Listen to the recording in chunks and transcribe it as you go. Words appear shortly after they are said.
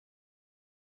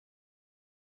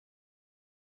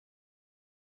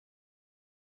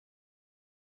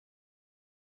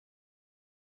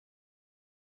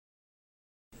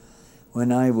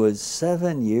When I was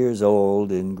 7 years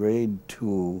old in grade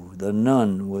 2, the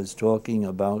nun was talking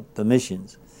about the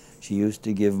missions. She used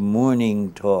to give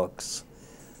morning talks,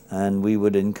 and we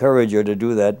would encourage her to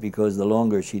do that because the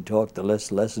longer she talked, the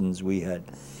less lessons we had.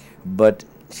 But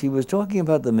she was talking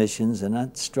about the missions, and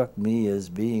that struck me as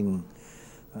being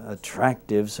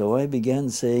attractive, so I began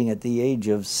saying at the age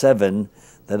of 7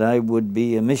 that I would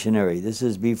be a missionary. This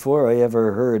is before I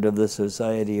ever heard of the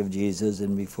Society of Jesus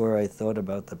and before I thought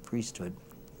about the priesthood.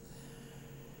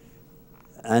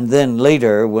 And then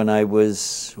later, when I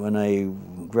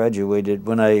graduated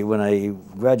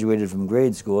from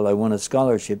grade school, I won a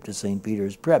scholarship to St.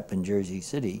 Peter's Prep in Jersey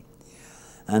City,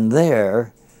 and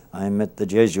there I met the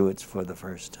Jesuits for the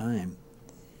first time.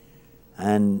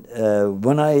 And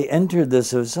when I entered the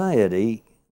society,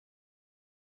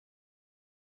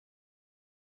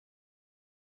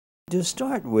 to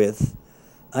start with,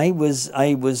 I was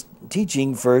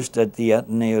teaching first at the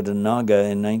Ateneo de Naga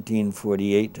in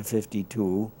 1948 to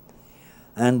 52,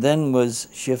 and then was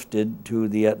shifted to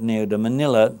the Ateneo de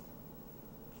Manila,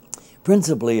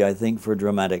 principally, I think, for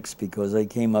dramatics, because I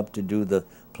came up to do the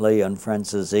play on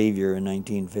Francis Xavier in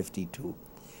 1952.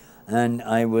 And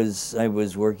I was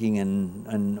working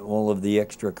in all of the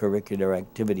extracurricular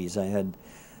activities. I had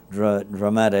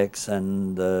dramatics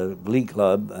and the Glee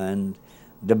Club and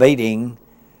debating,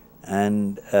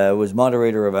 and was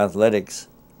moderator of athletics,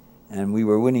 and we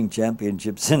were winning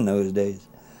championships in those days.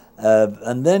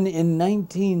 And then in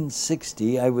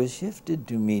 1960, I was shifted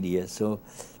to media, so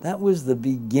that was the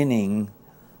beginning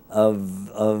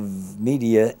of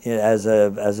media as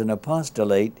an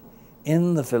apostolate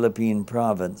in the Philippine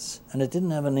province, and it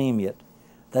didn't have a name yet.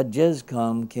 That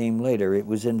JESCOM came later. It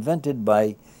was invented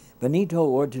by Benito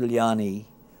Ortoliani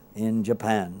in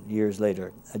Japan years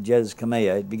later.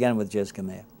 JESCAMEA. It began with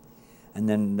JESCAMEA, and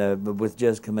then with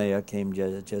JESCAMEA came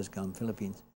JESCOM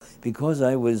Philippines. Because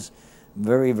I was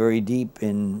very, very deep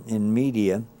in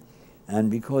media, and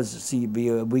because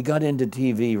we got into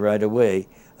TV right away.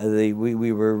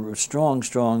 We were strong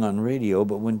on radio,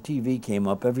 but when TV came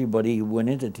up, everybody who went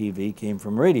into TV came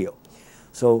from radio.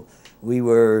 So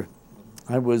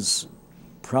I was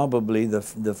probably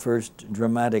the first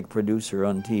dramatic producer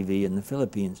on TV in the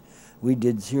Philippines. We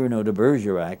did Cyrano de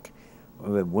Bergerac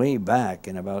way back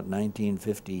in about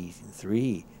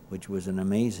 1953, which was an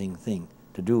amazing thing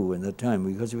to do in the time,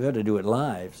 because we had to do it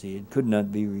live, see, it could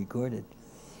not be recorded.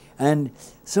 And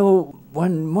so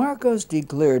when Marcos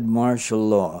declared martial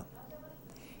law,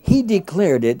 he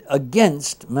declared it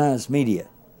against mass media.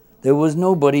 There was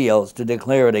nobody else to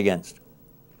declare it against.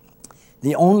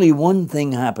 The only one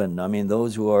thing happened, I mean,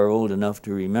 those who are old enough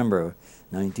to remember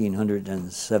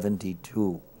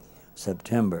 1972,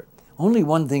 September, only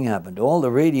one thing happened. All the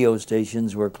radio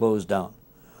stations were closed down.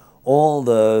 All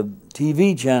the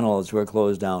TV channels were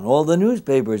closed down. All the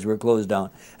newspapers were closed down,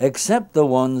 except the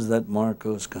ones that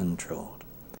Marcos controlled.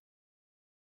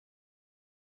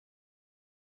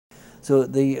 So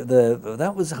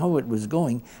that was how it was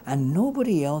going, and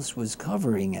nobody else was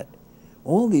covering it.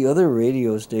 All the other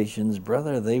radio stations,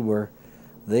 brother, they were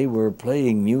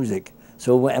playing music.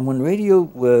 So when Radio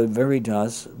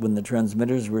Veritas, when the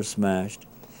transmitters were smashed,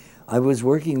 I was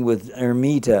working with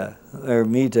Ermita,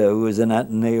 who was an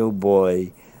Ateneo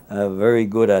boy, a very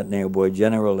good Ateneo boy,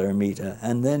 General Ermita,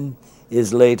 and then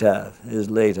Isleta,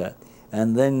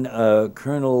 and then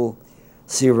Colonel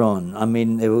Ciron. I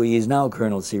mean, he's now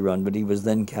Colonel Ciron, but he was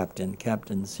then Captain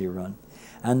Ciron.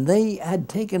 And they had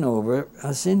taken over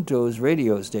Jacinto's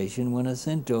radio station when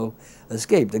Jacinto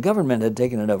escaped. The government had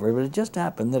taken it over, but it just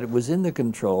happened that it was in the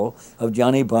control of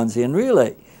Johnny Ponce and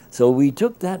Relay. So we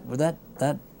took that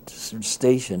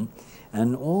station,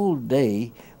 and all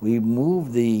day we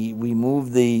moved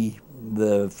the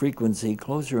frequency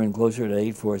closer and closer to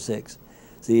 846.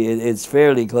 See, it's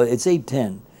fairly close. It's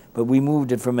 810, but we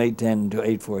moved it from 810 to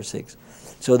 846,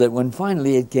 so that when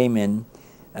finally it came in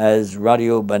as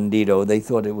Radio Bandido, they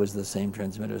thought it was the same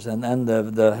transmitters, and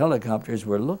the helicopters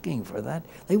were looking for that.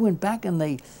 They went back and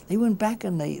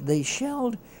they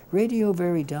shelled Radio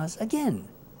Veritas again,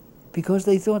 because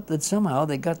they thought that somehow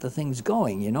they got the things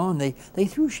going, you know, and they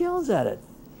threw shells at it.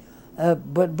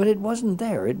 But it wasn't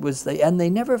there. And they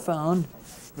never found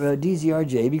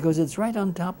DZRJ because it's right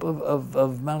on top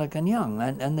of Malacañang,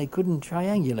 and they couldn't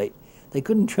triangulate.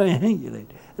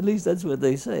 At least that's what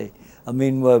they say. I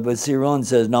mean, but Ciron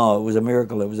says, no, it was a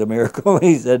miracle. It was a miracle.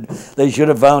 He said they should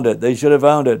have found it. They should have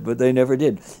found it, but they never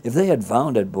did. If they had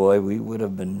found it, boy, we would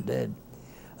have been dead.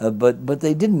 But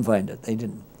they didn't find it. They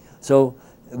didn't. So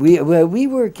we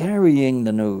were carrying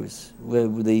the news.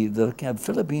 The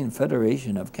Philippine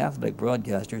Federation of Catholic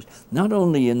Broadcasters, not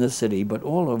only in the city but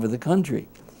all over the country.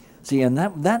 See, and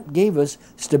that gave us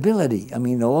stability. I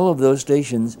mean, all of those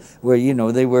stations where, you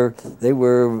know, they were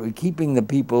keeping the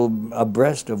people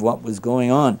abreast of what was going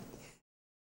on.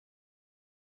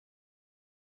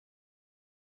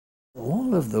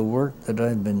 All of the work that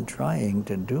I've been trying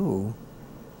to do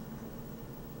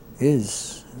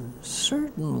is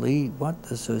certainly what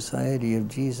the Society of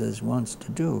Jesus wants to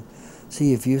do.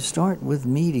 See, if you start with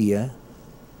media,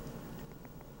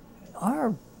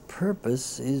 our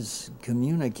purpose is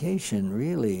communication,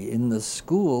 really. In the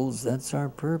schools, that's our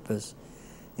purpose.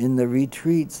 In the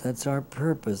retreats, that's our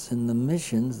purpose. In the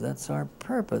missions, that's our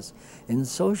purpose. In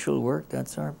social work,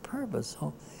 that's our purpose.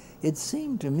 So it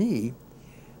seemed to me,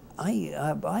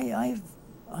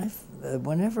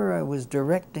 whenever I was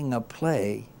directing a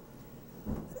play,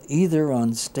 either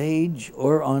on stage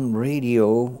or on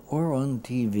radio or on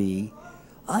TV,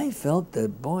 I felt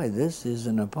that, boy, this is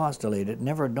an apostolate. It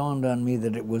never dawned on me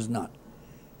that it was not.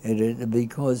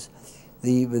 Because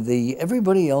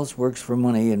everybody else works for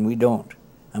money and we don't.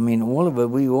 I mean, all of it,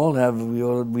 we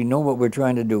know what we're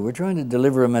trying to do. We're trying to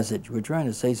deliver a message. We're trying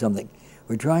to say something.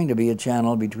 We're trying to be a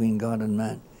channel between God and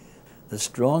man. The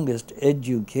strongest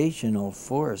educational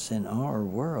force in our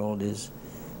world is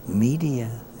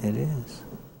media. It is.